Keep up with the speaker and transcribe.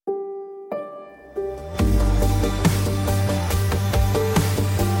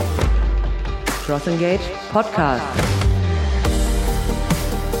CrossEngage Podcast.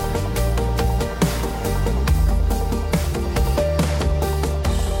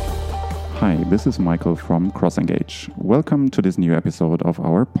 Hi, this is Michael from CrossEngage. Welcome to this new episode of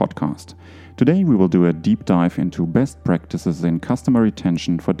our podcast. Today we will do a deep dive into best practices in customer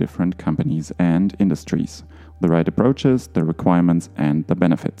retention for different companies and industries, the right approaches, the requirements, and the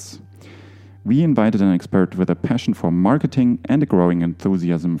benefits. We invited an expert with a passion for marketing and a growing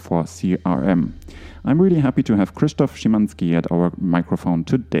enthusiasm for CRM. I'm really happy to have Krzysztof Szymanski at our microphone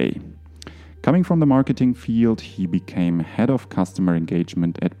today. Coming from the marketing field, he became head of customer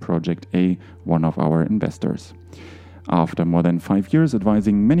engagement at Project A, one of our investors. After more than 5 years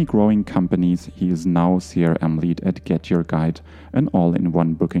advising many growing companies, he is now CRM lead at Get Your Guide, an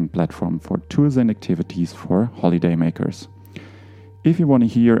all-in-one booking platform for tours and activities for holidaymakers. If you want to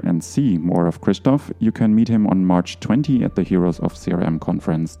hear and see more of Krzysztof, you can meet him on March 20 at the Heroes of CRM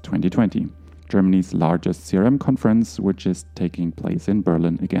Conference 2020, Germany's largest CRM conference, which is taking place in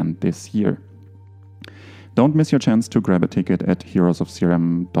Berlin again this year. Don't miss your chance to grab a ticket at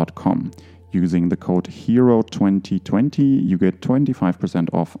heroesofcrm.com. Using the code HERO2020, you get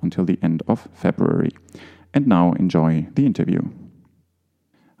 25% off until the end of February. And now enjoy the interview.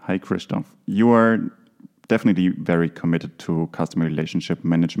 Hi, Krzysztof. You are definitely very committed to customer relationship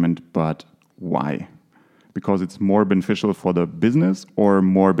management, but why? Because it's more beneficial for the business or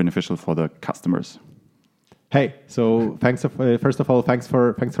more beneficial for the customers? Hey, so first of all, thanks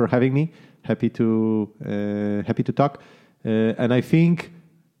for having me. Happy to talk. And I think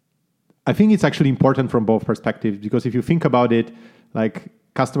it's actually important from both perspectives, because if you think about it, like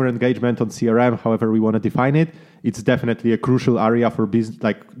customer engagement on CRM, however we want to define it, it's definitely a crucial area for business.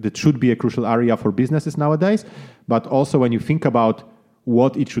 Like that should be a crucial area for businesses nowadays. But also when you think about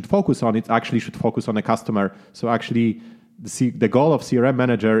what it should focus on, it actually should focus on a customer. So actually, the goal of CRM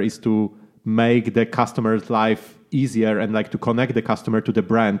manager is to make the customer's life easier and like to connect the customer to the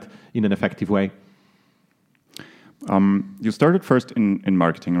brand in an effective way. You started first in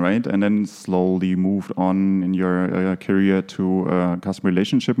marketing, right? And then slowly moved on in your career to customer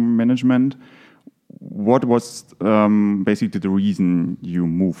relationship management. What was basically the reason you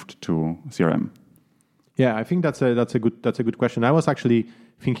moved to CRM? Yeah, I think that's a good question. I was actually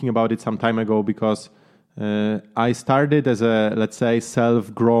thinking about it some time ago because I started as a, let's say,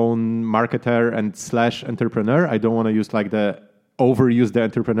 self-grown marketer and / entrepreneur. I don't want to use like overuse the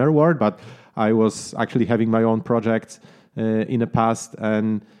entrepreneur word, but I was actually having my own projects in the past,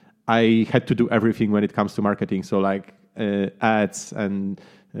 and I had to do everything when it comes to marketing. So like ads and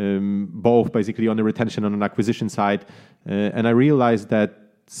both basically on the retention and on acquisition side. And I realized that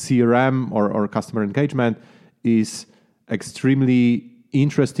CRM or customer engagement is extremely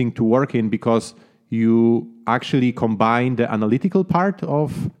interesting to work in because you actually combine the analytical part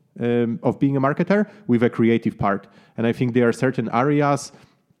of being a marketer with a creative part. And I think there are certain areas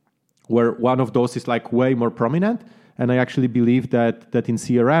where one of those is like way more prominent. And I actually believe that in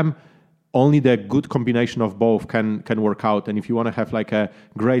CRM, only the good combination of both can work out. And if you want to have like a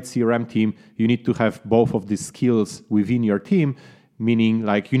great CRM team, you need to have both of these skills within your team, meaning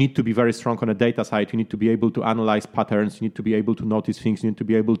like you need to be very strong on the data side. You need to be able to analyze patterns. You need to be able to notice things. You need to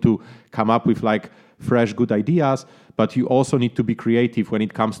be able to come up with like fresh, good ideas. But you also need to be creative when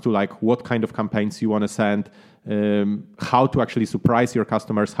it comes to like what kind of campaigns you want to send, how to actually surprise your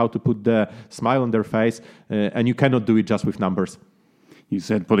customers, how to put the smile on their face. And you cannot do it just with numbers. You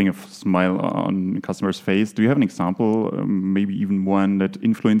said putting a smile on a customer's face. Do you have an example, maybe even one that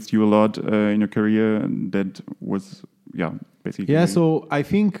influenced you a lot in your career that was, basically? Yeah, so I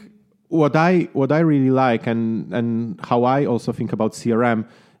think what I really like and how I also think about CRM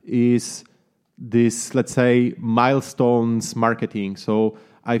is this, let's say, milestones marketing. So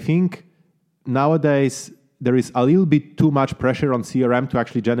I think nowadays there is a little bit too much pressure on CRM to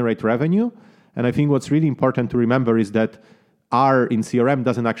actually generate revenue. And I think what's really important to remember is that R in CRM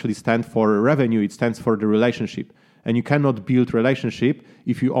doesn't actually stand for revenue, it stands for the relationship. And you cannot build relationship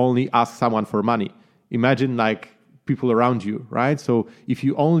if you only ask someone for money. Imagine like people around you, right? So if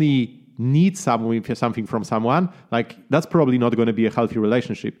you only need something from someone, like that's probably not going to be a healthy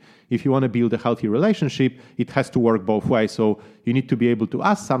relationship. If you want to build a healthy relationship, it has to work both ways. So you need to be able to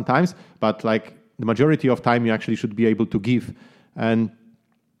ask sometimes, but like the majority of time you actually should be able to give. And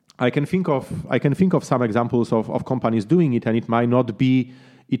I can think of some examples of companies doing it, and it may not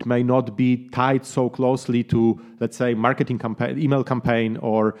be tied so closely to, let's say, marketing campaign, email campaign,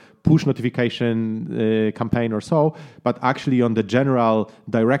 or push notification campaign or so, but actually on the general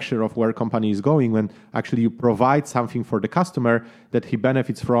direction of where company is going, when actually you provide something for the customer that he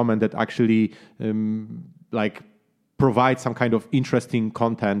benefits from and that actually provide some kind of interesting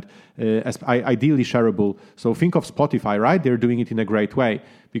content, ideally shareable. So think of Spotify, right? They're doing it in a great way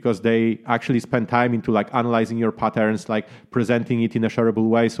because they actually spend time into like analyzing your patterns, like presenting it in a shareable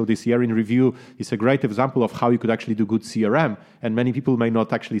way. So this year in review is a great example of how you could actually do good CRM. And many people may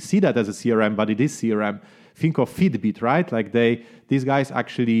not actually see that as a CRM, but it is CRM. Think of Fitbit, right? Like these guys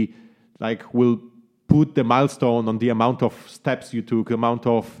actually like will put the milestone on the amount of steps you took, amount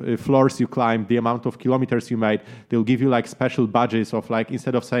of floors you climbed, the amount of kilometers you made. They'll give you like special badges of like,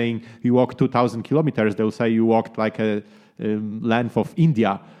 instead of saying you walked 2,000 kilometers, they'll say you walked like a length of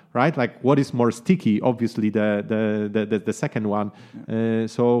India, right? Like what is more sticky? Obviously the second one.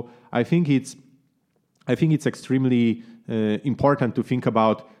 So I think it's extremely important to think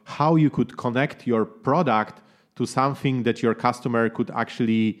about how you could connect your product to something that your customer could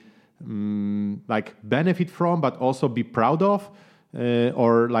actually like benefit from, but also be proud of,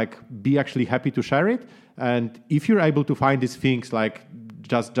 or like be actually happy to share it. And if you're able to find these things, like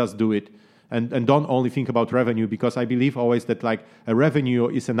just do it, and don't only think about revenue, because I believe always that like a revenue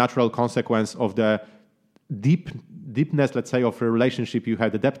is a natural consequence of the deepness, let's say, of a relationship you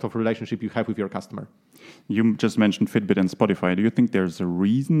have, the depth of relationship you have with your customer. You just mentioned Fitbit and Spotify. Do you think there's a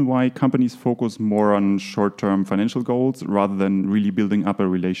reason why companies focus more on short-term financial goals rather than really building up a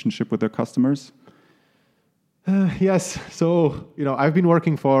relationship with their customers? Yes. So, I've been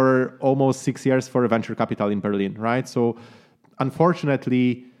working for almost 6 years for a venture capital in Berlin, right? So,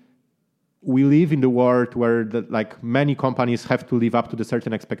 unfortunately, we live in the world where many companies have to live up to the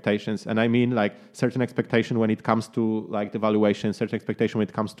certain expectations. And I mean like certain expectation when it comes to like the valuation, certain expectation when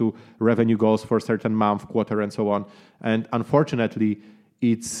it comes to revenue goals for a certain month, quarter, and so on. And unfortunately,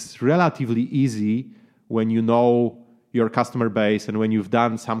 it's relatively easy when you know your customer base and when you've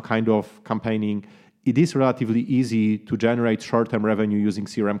done some kind of campaigning, it is relatively easy to generate short-term revenue using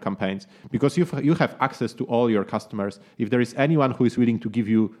CRM campaigns because you have access to all your customers. If there is anyone who is willing to give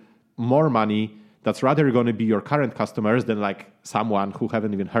you more money, that's rather going to be your current customers than like someone who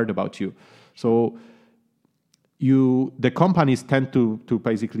haven't even heard about you. So the companies tend to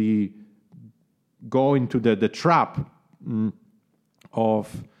basically go into the trap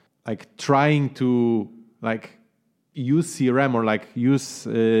of like trying to like use CRM or like use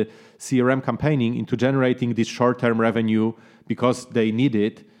CRM campaigning into generating this short-term revenue because they need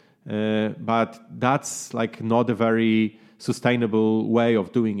it. But that's like not a very sustainable way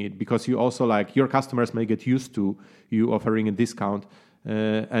of doing it because you also like your customers may get used to you offering a discount.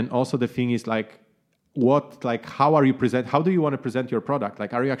 And also the thing is like, how do you want to present your product?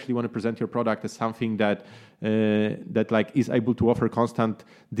 Like, are you actually want to present your product as something that like is able to offer constant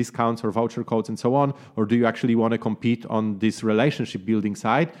discounts or voucher codes and so on? Or do you actually want to compete on this relationship building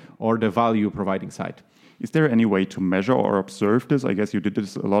side or the value providing side? Is there any way to measure or observe this? I guess you did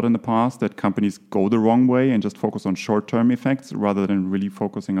this a lot in the past, that companies go the wrong way and just focus on short-term effects rather than really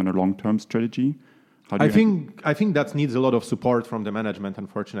focusing on a long-term strategy. I think that needs a lot of support from the management,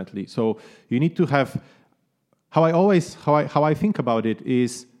 unfortunately. So you need to have how I think about it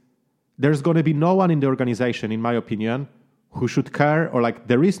is there's going to be no one in the organization, in my opinion, who should care, or like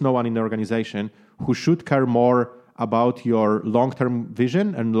there is no one in the organization who should care more about your long-term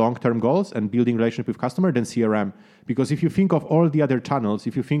vision and long-term goals and building relationship with customer than CRM. Because if you think of all the other channels,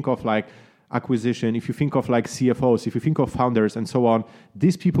 if you think of like acquisition, if you think of like CFOs, if you think of founders and so on,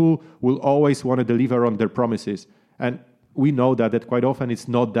 these people will always want to deliver on their promises. And we know that quite often it's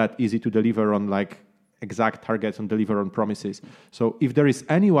not that easy to deliver on like exact targets and deliver on promises. So if there is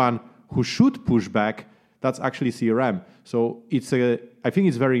anyone who should push back, that's actually CRM. So I think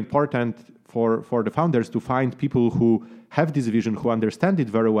it's very important for the founders to find people who have this vision, who understand it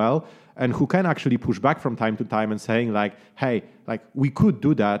very well, and who can actually push back from time to time and saying like, hey, like we could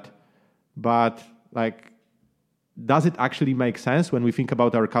do that, but like, does it actually make sense when we think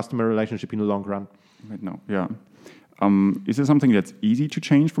about our customer relationship in the long run? Right now, yeah. Is it something that's easy to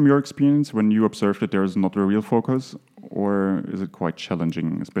change from your experience when you observe that there is not a real focus, or is it quite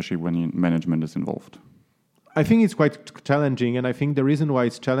challenging, especially when management is involved? I think it's quite challenging, and I think the reason why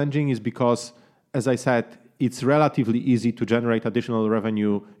it's challenging is because, as I said, it's relatively easy to generate additional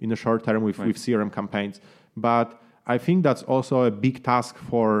revenue in the short term with CRM campaigns. But I think that's also a big task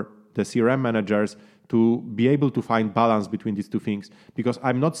for the CRM managers to be able to find balance between these two things. Because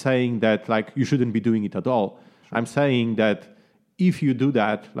I'm not saying that like you shouldn't be doing it at all. Sure. I'm saying that if you do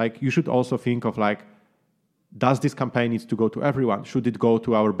that, like you should also think of like, does this campaign needs to go to everyone? Should it go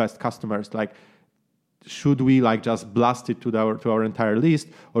to our best customers? Like, should we like just blast it to our entire list,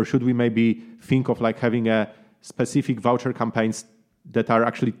 or should we maybe think of like having a specific voucher campaigns that are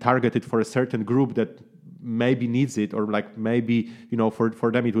actually targeted for a certain group that maybe needs it, or like maybe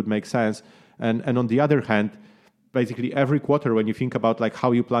for them it would make sense. And on the other hand, basically every quarter when you think about like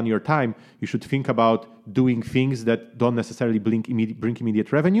how you plan your time, you should think about doing things that don't necessarily bring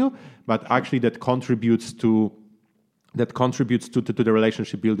immediate revenue, but actually that contributes to the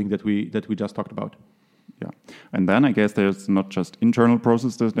relationship building that we just talked about. Yeah. And then I guess there's not just internal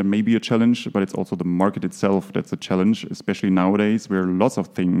processes that may be a challenge, but it's also the market itself that's a challenge, especially nowadays where lots of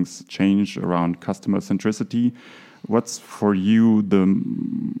things change around customer centricity. What's for you the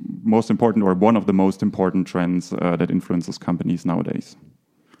most important or one of the most important trends that influences companies nowadays?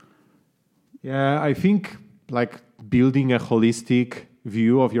 Yeah, I think like building a holistic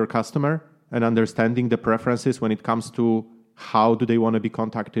view of your customer and understanding the preferences when it comes to how do they want to be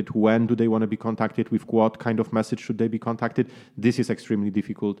contacted, when do they want to be contacted, with what kind of message should they be contacted. This is extremely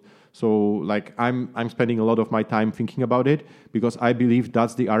difficult. So like I'm spending a lot of my time thinking about it because I believe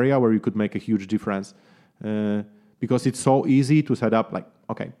that's the area where you could make a huge difference. Because it's so easy to set up, like,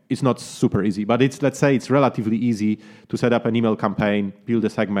 okay, it's not super easy, but let's say it's relatively easy to set up an email campaign, build a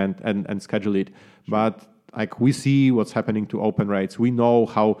segment and schedule it. Sure. But like we see what's happening to open rates. We know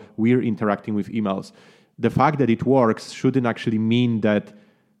how we're interacting with emails. The fact that it works shouldn't actually mean that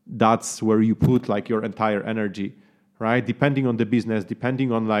that's where you put like your entire energy, right? Depending on the business,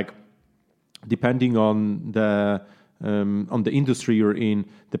 depending on the industry you're in,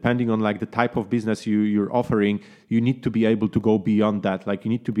 depending on like the type of business you're offering, you need to be able to go beyond that. Like you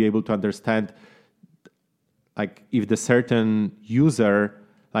need to be able to understand, like if the certain user,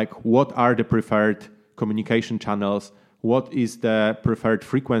 like what are the preferred communication channels, what is the preferred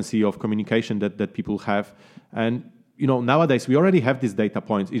frequency of communication that people have. And, nowadays we already have these data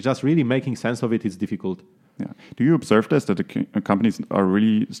points. It's just really making sense of it is difficult. Yeah. Do you observe this, that the companies are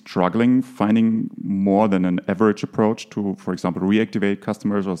really struggling finding more than an average approach to, for example, reactivate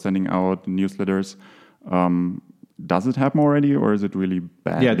customers or sending out newsletters? Does it happen already, or is it really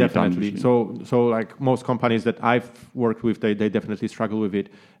bad? Yeah, definitely. So like most companies that I've worked with, they definitely struggle with it.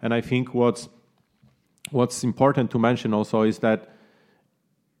 And I think what's important to mention also is that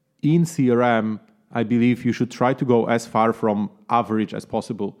in CRM, I believe you should try to go as far from average as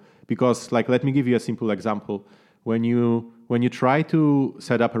possible. Because, like, let me give you a simple example. When you try to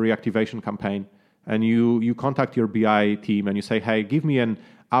set up a reactivation campaign and you contact your BI team and you say, hey, give me an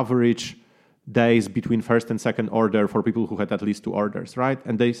average days between first and second order for people who had at least 2 orders, right?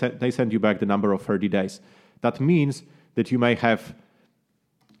 And they send you back the number of 30 days. That means that you may have,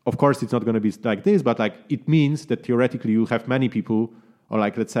 of course, it's not going to be like this, but like it means that theoretically you'll have many people, or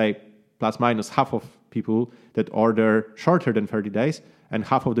like let's say plus minus half of people that order shorter than 30 days and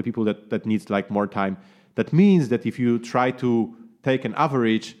half of the people that needs like more time. That means that if you try to take an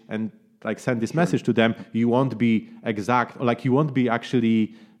average and like send this message to them, you won't be exact, or like you won't be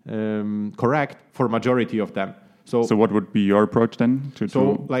actually correct for majority of them. So what would be your approach then?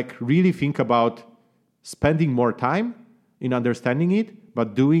 Like really think about spending more time in understanding it,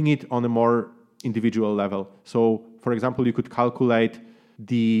 but doing it on a more individual level. So for example, you could calculate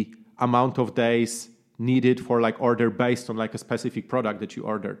the amount of days needed for like order based on like a specific product that you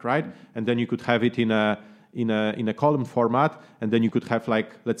ordered, right? And then you could have it in a column format, and then you could have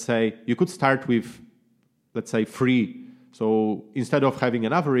like, let's say you could start with, let's say 3. So instead of having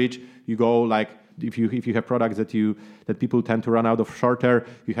an average, you go like if you have products that people tend to run out of shorter,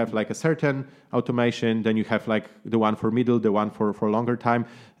 you have like a certain automation, then you have like the one for middle, the one for longer time,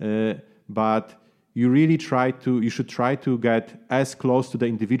 but you should try to get as close to the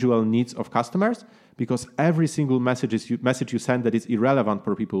individual needs of customers, because every single message you send that is irrelevant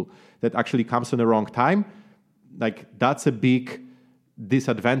for people, that actually comes in the wrong time, like that's a big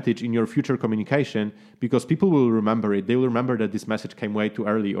disadvantage in your future communication, because people will remember it. They will remember that this message came way too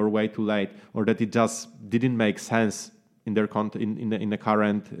early or way too late, or that it just didn't make sense in their in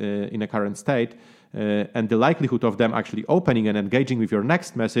the current state. And the likelihood of them actually opening and engaging with your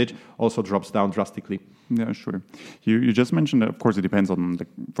next message also drops down drastically. Yeah, sure. You just mentioned that, of course, it depends on,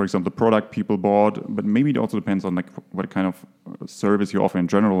 for example, the product people bought, but maybe it also depends on what kind of service you offer in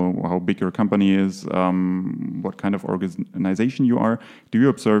general, how big your company is, what kind of organization you are. Do you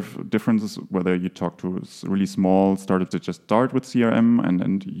observe differences whether you talk to really small startups that just start with CRM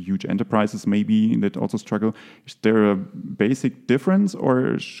and huge enterprises maybe that also struggle? Is there a basic difference,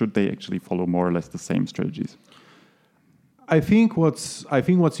 or should they actually follow more or less the same strategies? I think what's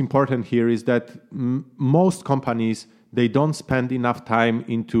important here is that most companies, they don't spend enough time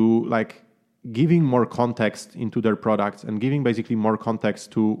into like giving more context into their products and giving basically more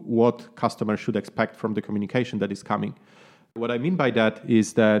context to what customers should expect from the communication that is coming. What I mean by that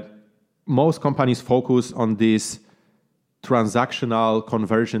is that most companies focus on this transactional,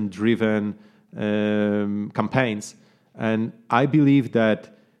 conversion-driven campaigns, and I believe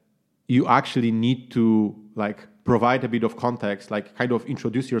that you actually need to like provide a bit of context, like kind of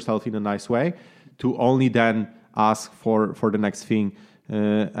introduce yourself in a nice way, to only then ask for the next thing.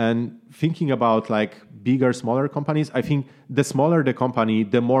 And thinking about like bigger, smaller companies, I think the smaller the company,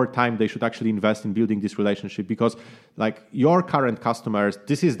 the more time they should actually invest in building this relationship, because like your current customers,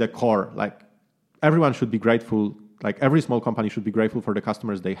 this is the core. Like everyone should be grateful. Like every small company should be grateful for the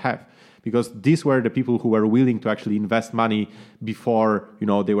customers they have, because these were the people who were willing to actually invest money before,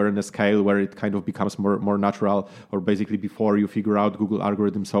 they were in a scale where it kind of becomes more natural, or basically before you figure out Google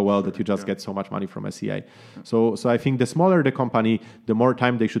algorithm so well that you just get so much money from SEA. So I think the smaller the company, the more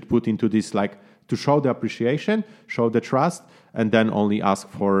time they should put into this, like to show the appreciation, show the trust, and then only ask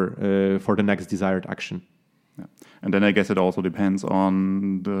for the next desired action. Yeah. And then I guess it also depends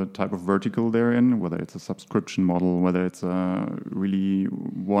on the type of vertical they're in, whether it's a subscription model, whether it's a really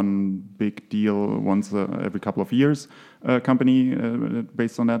one big deal once every couple of years company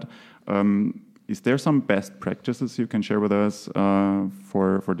based on that. Is there some best practices you can share with us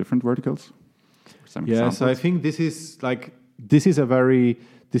for different verticals? Yes, I think this is a very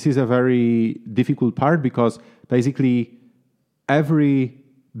difficult part, because basically every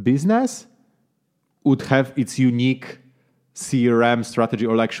business would have its unique CRM strategy,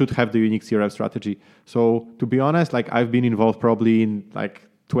 or like should have the unique CRM strategy. So to be honest, like I've been involved probably in like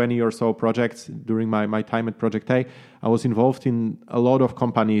 20 or so projects during my time at Project A. I was involved in a lot of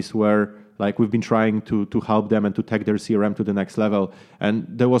companies where like we've been trying to help them and to take their CRM to the next level. And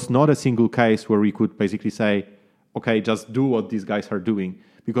there was not a single case where we could basically say, okay, just do what these guys are doing,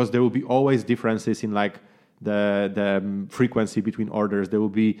 because there will be always differences in like the frequency between orders. There will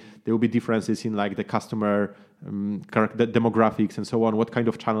be differences in like the customer the demographics and so on. What kind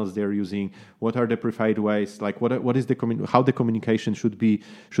of channels they're using? What are the preferred ways? Like what is how the communication should be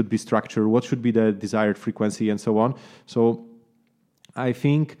structured? What should be the desired frequency and so on? So I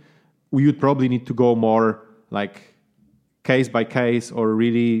think we would probably need to go more like case by case, or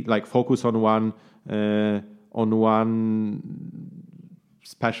really like focus on one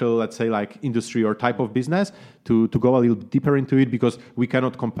special, let's say, like industry or type of business to go a little deeper into it, because we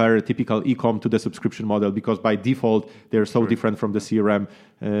cannot compare a typical e-com to the subscription model, because by default they're so different from the CRM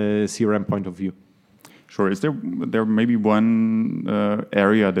point of view. Sure. Is there maybe one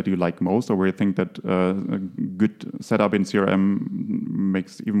area that you like most, or where you think that a good setup in CRM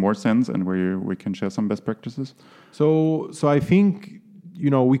makes even more sense, and where we can share some best practices? So I think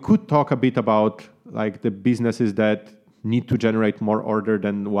we could talk a bit about like the businesses that need to generate more order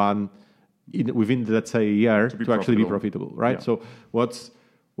than one within, let's say, a year to actually be profitable, right? Yeah. So what's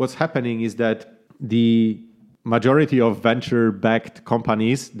happening is that the majority of venture-backed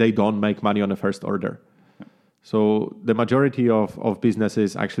companies, they don't make money on the first order. Yeah. So the majority of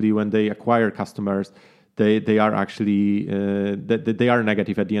businesses, actually, when they acquire customers, they are actually they are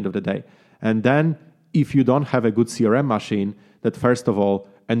negative at the end of the day. And then if you don't have a good CRM machine that, first of all,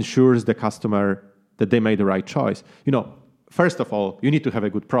 ensures the customer that they made the right choice. First of all, you need to have a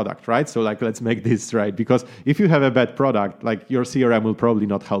good product, right? So like, let's make this right. Because if you have a bad product, like your CRM will probably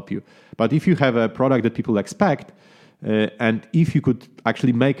not help you. But if you have a product that people expect, and if you could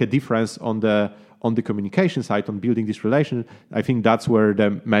actually make a difference on the communication side, on building this relation, I think that's where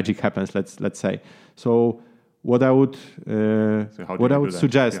the magic happens. Let's say. So what I would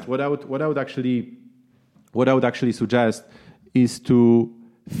suggest, what I would actually suggest is to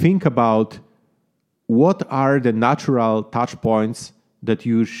think about what are the natural touch points that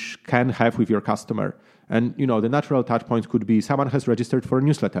you can have with your customer. And, the natural touch points could be someone has registered for a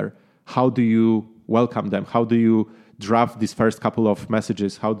newsletter. How do you welcome them? How do you draft these first couple of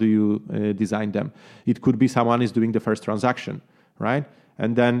messages? How do you design them? It could be someone is doing the first transaction, right?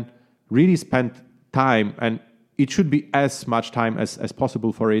 And then really spend time, and it should be as much time as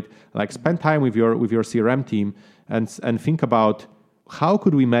possible for it. Like spend time with your CRM team and think about how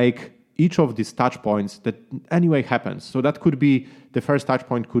could we make each of these touch points that anyway happens. So that could be, the first touch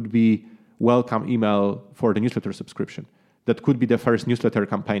point could be welcome email for the newsletter subscription. That could be the first newsletter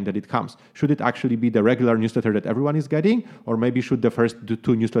campaign that it comes. Should it actually be the regular newsletter that everyone is getting? Or maybe should the first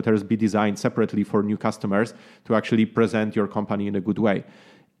two newsletters be designed separately for new customers to actually present your company in a good way?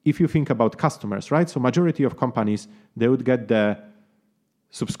 If you think about customers, right? So majority of companies, they would get the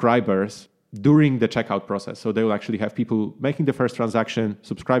subscribers during the checkout process. So they will actually have people making the first transaction,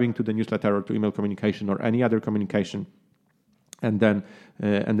 subscribing to the newsletter or to email communication or any other communication, and then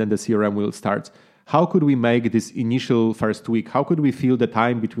the CRM will start. How could we make this initial first week? How could we fill the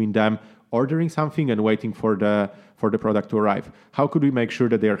time between them ordering something and waiting for the product to arrive? How could we make sure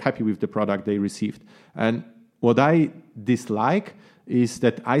that they are happy with the product they received? And what I dislike is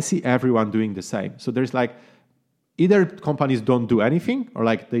that I see everyone doing the same. So there's like, either companies don't do anything, or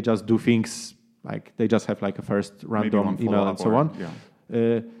like they just do things like they just have like a first Maybe random one email and so on.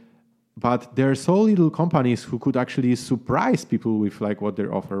 Yeah. But there are so little companies who could actually surprise people with like what they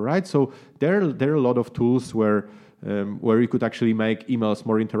offer, right? So there are a lot of tools where you could actually make emails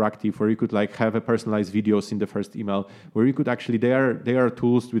more interactive, where you could like have a personalized videos in the first email, where you could actually they are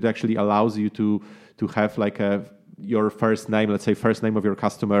tools which actually allows you to have like your first name, let's say first name of your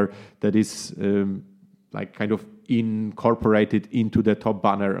customer that is like kind of incorporated into the top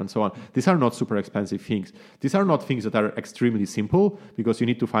banner and so on. These are not super expensive things. These are not things that are extremely simple because you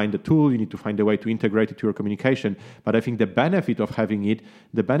need to find the tool, you need to find a way to integrate it to your communication. But I think the benefit of having it,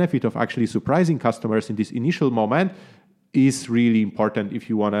 the benefit of actually surprising customers in this initial moment is really important if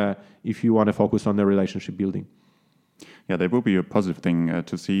you wanna focus on the relationship building. Yeah, that will be a positive thing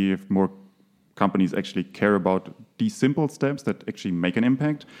to see if more companies actually care about these simple steps that actually make an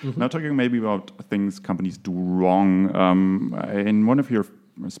impact. Now talking maybe about things companies do wrong. In one of your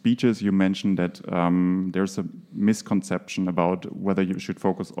speeches, you mentioned that there's a misconception about whether you should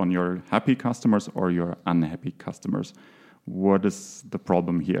focus on your happy customers or your unhappy customers. What is the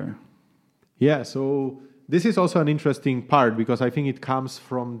problem here? Yeah, so this is also an interesting part because I think it comes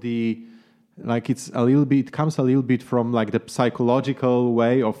from it comes a little bit from like the psychological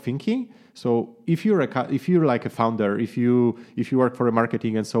way of thinking. So if you're like a founder, if you work for a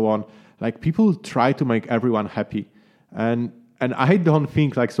marketing and so on, like people try to make everyone happy, and I don't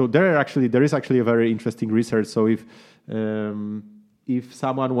think like so. There is actually a very interesting research. So if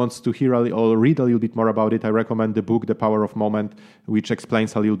someone wants to hear or read a little bit more about it, I recommend the book The Power of Moment, which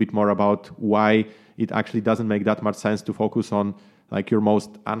explains a little bit more about why it actually doesn't make that much sense to focus on like your most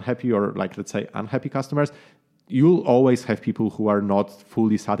unhappy or like let's say unhappy customers. You'll always have people who are not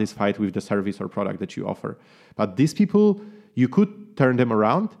fully satisfied with the service or product that you offer. But these people, you could turn them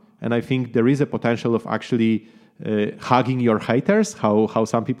around. And I think there is a potential of actually hugging your haters, how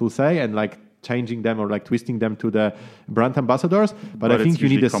some people say, and like changing them or like twisting them to the brand ambassadors. But I think you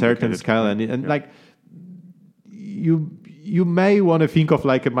need a certain scale. And like you may want to think of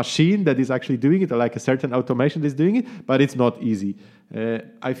like a machine that is actually doing it or like a certain automation that's doing it, but it's not easy.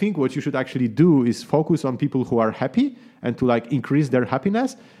 I think what you should actually do is focus on people who are happy and to like increase their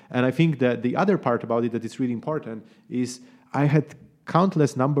happiness. And I think that the other part about it that is really important is I had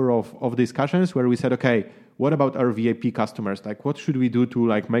countless number of discussions where we said, okay, what about our VIP customers? Like what should we do to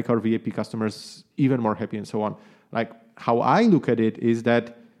like make our VIP customers even more happy and so on? Like how I look at it is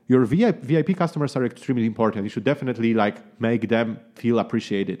that your VIP customers are extremely important. You should definitely like make them feel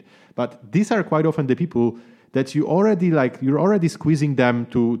appreciated. But these are quite often the people that you're already squeezing them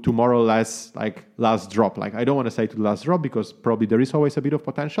to more or less like last drop. Like I don't want to say to the last drop because probably there is always a bit of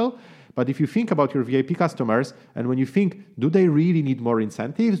potential. But if you think about your VIP customers and when you think, do they really need more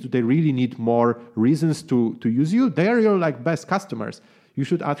incentives? Do they really need more reasons to use you? They are your like best customers. You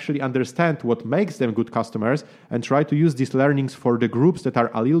should actually understand what makes them good customers and try to use these learnings for the groups that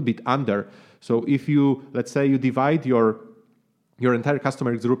are a little bit under. So if you, let's say you divide your entire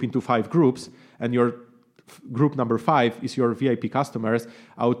customer group into 5 groups and your group number 5 is your VIP customers,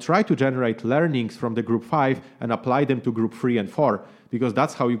 I would try to generate learnings from the group 5 and apply them to group 3 and 4 because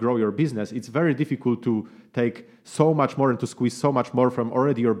that's how you grow your business. It's very difficult to take so much more and to squeeze so much more from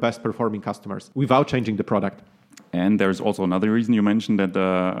already your best performing customers without changing the product. And there's also another reason you mentioned that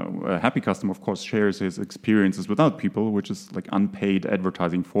a happy customer, of course, shares his experiences without people, which is like unpaid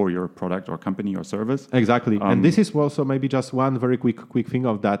advertising for your product or company or service. Exactly. And this is also maybe just one very quick thing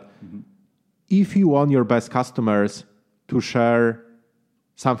of that. Mm-hmm. If you want your best customers to share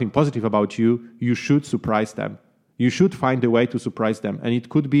something positive about you, you should surprise them. You should find a way to surprise them. And it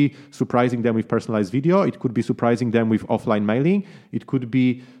could be surprising them with personalized video. It could be surprising them with offline mailing. It could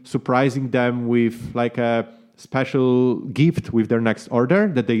be surprising them with like a special gift with their next order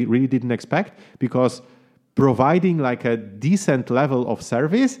that they really didn't expect, because providing like a decent level of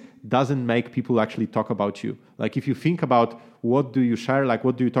service doesn't make people actually talk about you. Like if you think about what do you share, like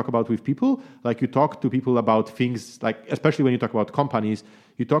what do you talk about with people, like you talk to people about things, like especially when you talk about companies,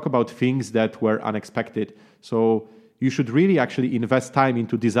 you talk about things that were unexpected. So you should really actually invest time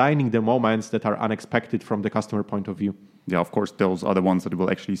into designing the moments that are unexpected from the customer point of view. Yeah, of course, those are the ones that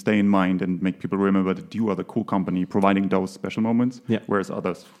will actually stay in mind and make people remember that you are the cool company providing those special moments, whereas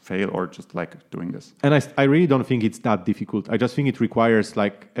others fail or just like doing this. And I really don't think it's that difficult. I just think it requires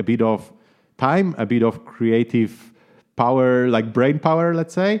like a bit of time, a bit of creative power, like brain power,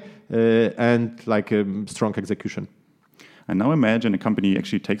 let's say, and like strong execution. And now imagine a company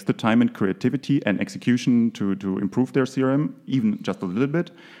actually takes the time and creativity and execution to improve their CRM, even just a little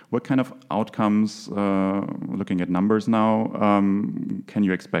bit. What kind of outcomes, looking at numbers now, can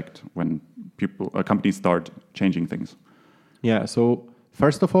you expect when companies start changing things? Yeah, so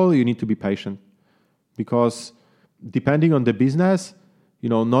first of all, you need to be patient. because depending on the business,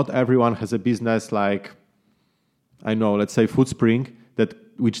 not everyone has a business like, I know, let's say Foodspring,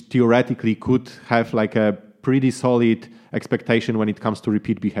 which theoretically could have like a pretty solid expectation when it comes to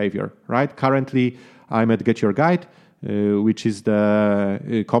repeat behavior, right? Currently, I'm at Get Your Guide, which is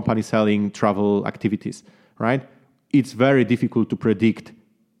the company selling travel activities, right? It's very difficult to predict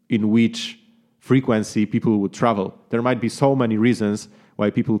in which frequency people would travel. There might be so many reasons why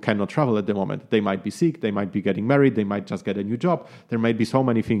people cannot travel at the moment. They might be sick, they might be getting married, they might just get a new job. There might be so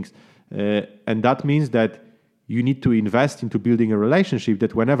many things. And that means that you need to invest into building a relationship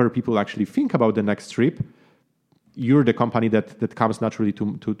that whenever people actually think about the next trip, you're the company that comes naturally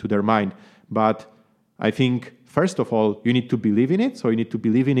to their mind. But I think, first of all, you need to believe in it. So you need to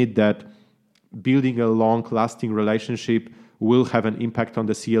believe in it that building a long-lasting relationship will have an impact on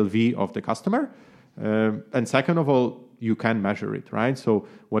the CLV of the customer. And second of all, you can measure it, right? So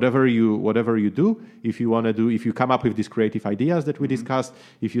whatever you do, if you come up with these creative ideas that we discussed,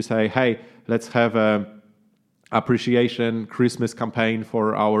 if you say, hey, let's have a appreciation Christmas campaign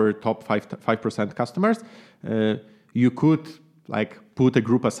for our top 5% customers, you could like put a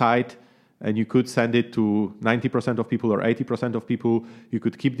group aside and you could send it to 90% of people or 80% of people. You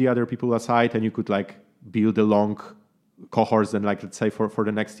could keep the other people aside and you could like build a long cohorts and like, let's say for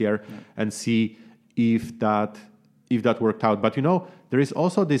the next year and see if that worked out. But there is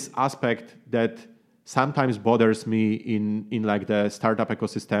also this aspect that sometimes bothers me in like the startup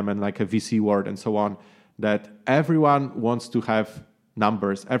ecosystem and like a VC world and so on, that everyone wants to have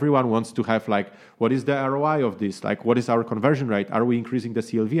numbers. Everyone wants to have like, what is the ROI of this? Like, what is our conversion rate? Are we increasing the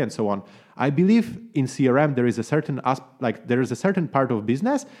CLV and so on? I believe in CRM there is a certain part of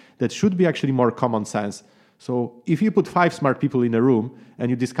business that should be actually more common sense. So if you put 5 smart people in a room and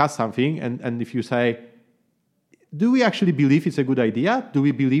you discuss something, and if you say, do we actually believe it's a good idea? Do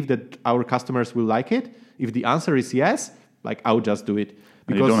we believe that our customers will like it? If the answer is yes, like I would just do it.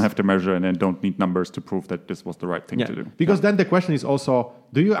 Because you don't have to measure and don't need numbers to prove that this was the right thing to do. Because then the question is also,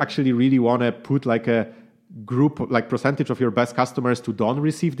 do you actually really want to put like a group, like percentage of your best customers to don't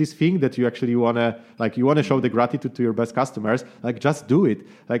receive this thing that you actually want to, like you want to show the gratitude to your best customers? Like just do it.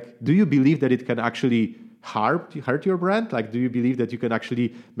 Like, do you believe that it can actually hurt your brand? Like, do you believe that you can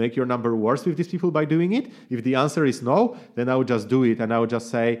actually make your number worse with these people by doing it? If the answer is no, then I would just do it. And I would just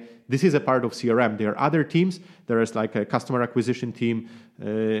say, this is a part of CRM. There are other teams. There is like a customer acquisition team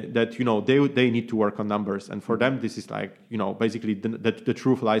that, they need to work on numbers. And for them, this is like, basically the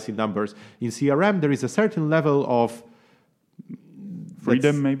truth lies in numbers. In CRM, there is a certain level of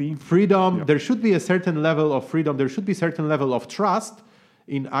freedom, maybe? Freedom. Yeah. There should be a certain level of freedom. There should be a certain level of trust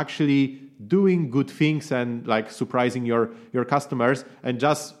in actually doing good things and like surprising your customers and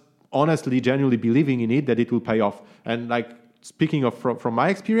just honestly, genuinely believing in it that it will pay off. And like speaking of from my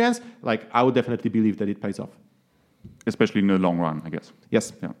experience, like I would definitely believe that it pays off. Especially in the long run, I guess.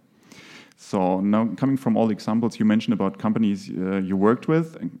 Yes. Yeah. So now coming from all the examples you mentioned about companies you worked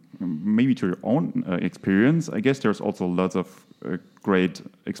with, maybe to your own experience, I guess there's also lots of great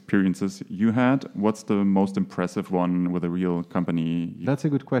experiences you had. What's the most impressive one with a real company? That's a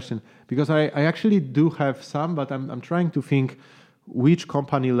good question, because I actually do have some, but I'm trying to think which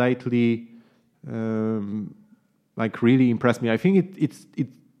company lately like really impressed me. I think it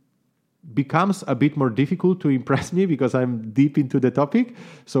becomes a bit more difficult to impress me because I'm deep into the topic.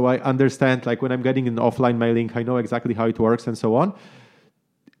 So I understand, like when I'm getting an offline mailing, I know exactly how it works and so on.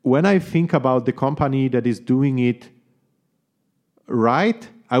 When I think about the company that is doing it right,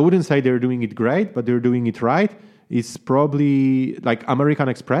 I wouldn't say they're doing it great, but they're doing it right. It's probably like American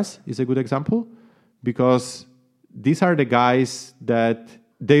Express is a good example, because these are the guys that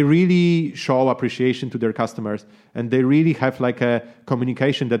they really show appreciation to their customers, and they really have like a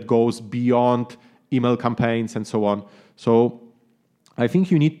communication that goes beyond email campaigns and so on. So I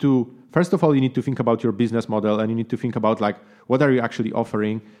think you need to, first of all, you need to think about your business model, and you need to think about like, what are you actually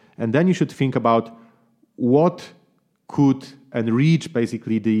offering? And then you should think about what could and reach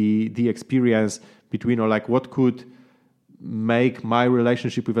basically the experience between, or like what could make my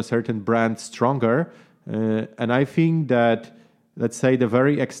relationship with a certain brand stronger. And I think that, let's say, the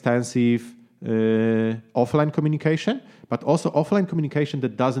very extensive offline communication, but also offline communication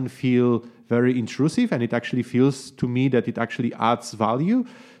that doesn't feel very intrusive, and it actually feels to me that it actually adds value.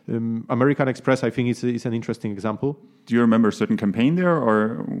 American Express, I think, is an interesting example. Do you remember a certain campaign there,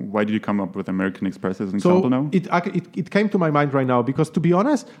 or why did you come up with American Express as an example now? It came to my mind right now because, to be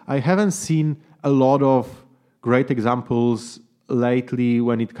honest, I haven't seen a lot of great examples lately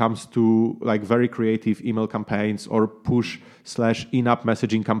when it comes to like very creative email campaigns or push/in-app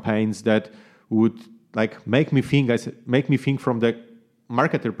messaging campaigns that would like make me think from the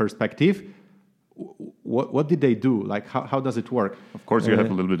marketer perspective, what did they do? Like, how does it work? Of course, you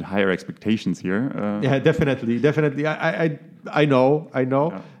have a little bit higher expectations here. Yeah, definitely. I know.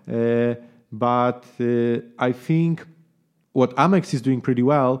 Yeah. But I think what Amex is doing pretty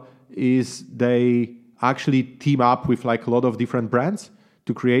well is they actually team up with like a lot of different brands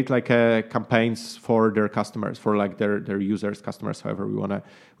to create like campaigns for their customers, for like their users, customers, however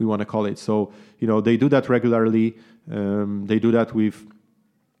we wanna call it. So they do that regularly. They do that with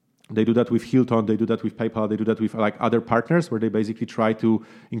Hilton. They do that with PayPal. They do that with like other partners, where they basically try to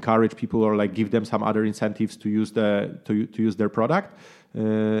encourage people or like give them some other incentives to use their product.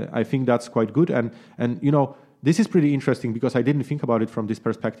 I think that's quite good. And this is pretty interesting because I didn't think about it from this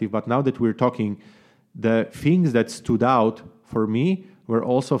perspective. But now that we're talking, the things that stood out for me were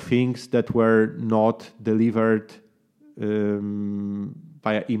also things that were not delivered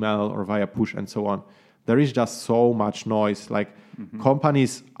via email or via push and so on. There is just so much noise. Like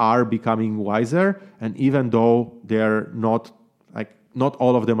companies are becoming wiser, and even though they're not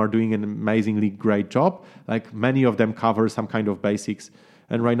all of them are doing an amazingly great job, like many of them cover some kind of basics.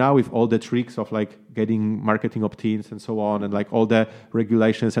 And right now, with all the tricks of like getting marketing opt-ins and so on, and like all the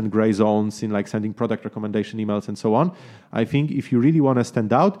regulations and gray zones in like sending product recommendation emails and so on, I think if you really want to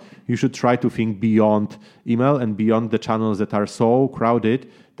stand out, you should try to think beyond email and beyond the channels that are so crowded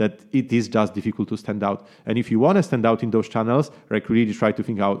that it is just difficult to stand out. And if you want to stand out in those channels, like really try to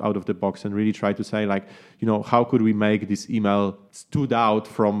think out of the box and really try to say like, how could we make this email stood out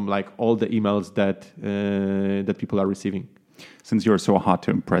from like all the emails that people are receiving? Since you're so hard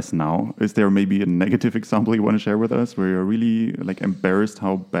to impress now, is there maybe a negative example you want to share with us where you're really like embarrassed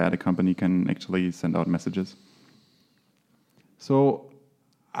how bad a company can actually send out messages? So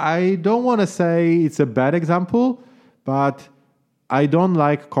I don't want to say it's a bad example, but I don't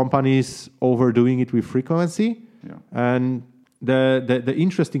like companies overdoing it with frequency. Yeah. And the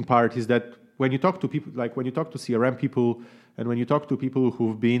interesting part is that when you talk to people, like when you talk to CRM people and when you talk to people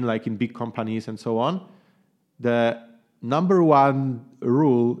who've been like in big companies and so on, the number one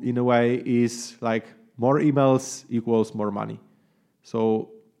rule in a way is like more emails equals more money. So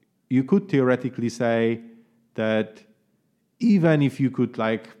you could theoretically say that even if you could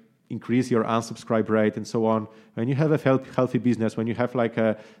like increase your unsubscribe rate and so on, when you have a healthy business, when you have like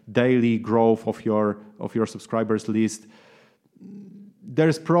a daily growth of your subscribers list,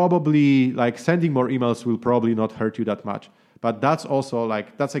 there's probably like sending more emails will probably not hurt you that much. But that's also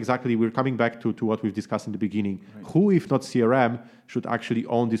like, that's exactly, we're coming back to what we've discussed in the beginning. Right. Who, if not CRM, should actually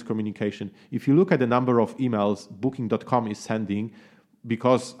own this communication? If you look at the number of emails Booking.com is sending,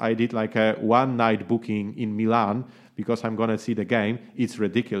 because I did like a one night booking in Milan, because I'm going to see the game, it's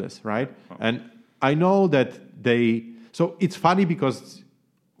ridiculous, right? Oh. And I know that so it's funny because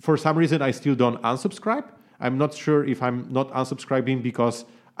for some reason I still don't unsubscribe. I'm not sure if I'm not unsubscribing because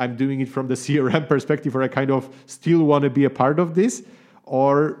I'm doing it from the CRM perspective, or I kind of still want to be a part of this,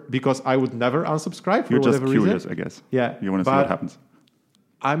 or because I would never unsubscribe for whatever reason. You're just curious, I guess. Yeah. You want to see what happens.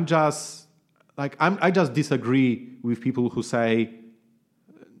 I'm just like, I just disagree with people who say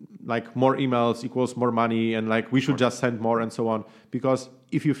like more emails equals more money and like we should just send more and so on. Because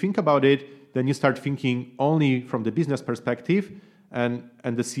if you think about it, then you start thinking only from the business perspective, and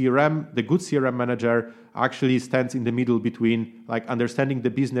the CRM, the good CRM manager actually stands in the middle between like understanding the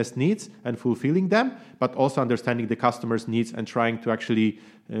business needs and fulfilling them, but also understanding the customer's needs and trying to actually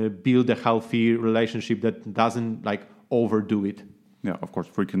build a healthy relationship that doesn't like overdo it. Yeah, of course,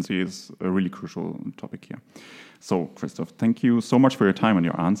 frequency is a really crucial topic here. So, Christoph, thank you so much for your time and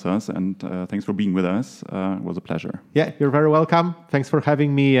your answers, and thanks for being with us. It was a pleasure. Yeah, you're very welcome. Thanks for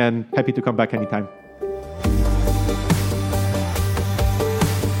having me, and happy to come back anytime.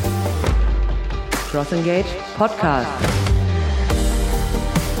 CrossEngage Podcast.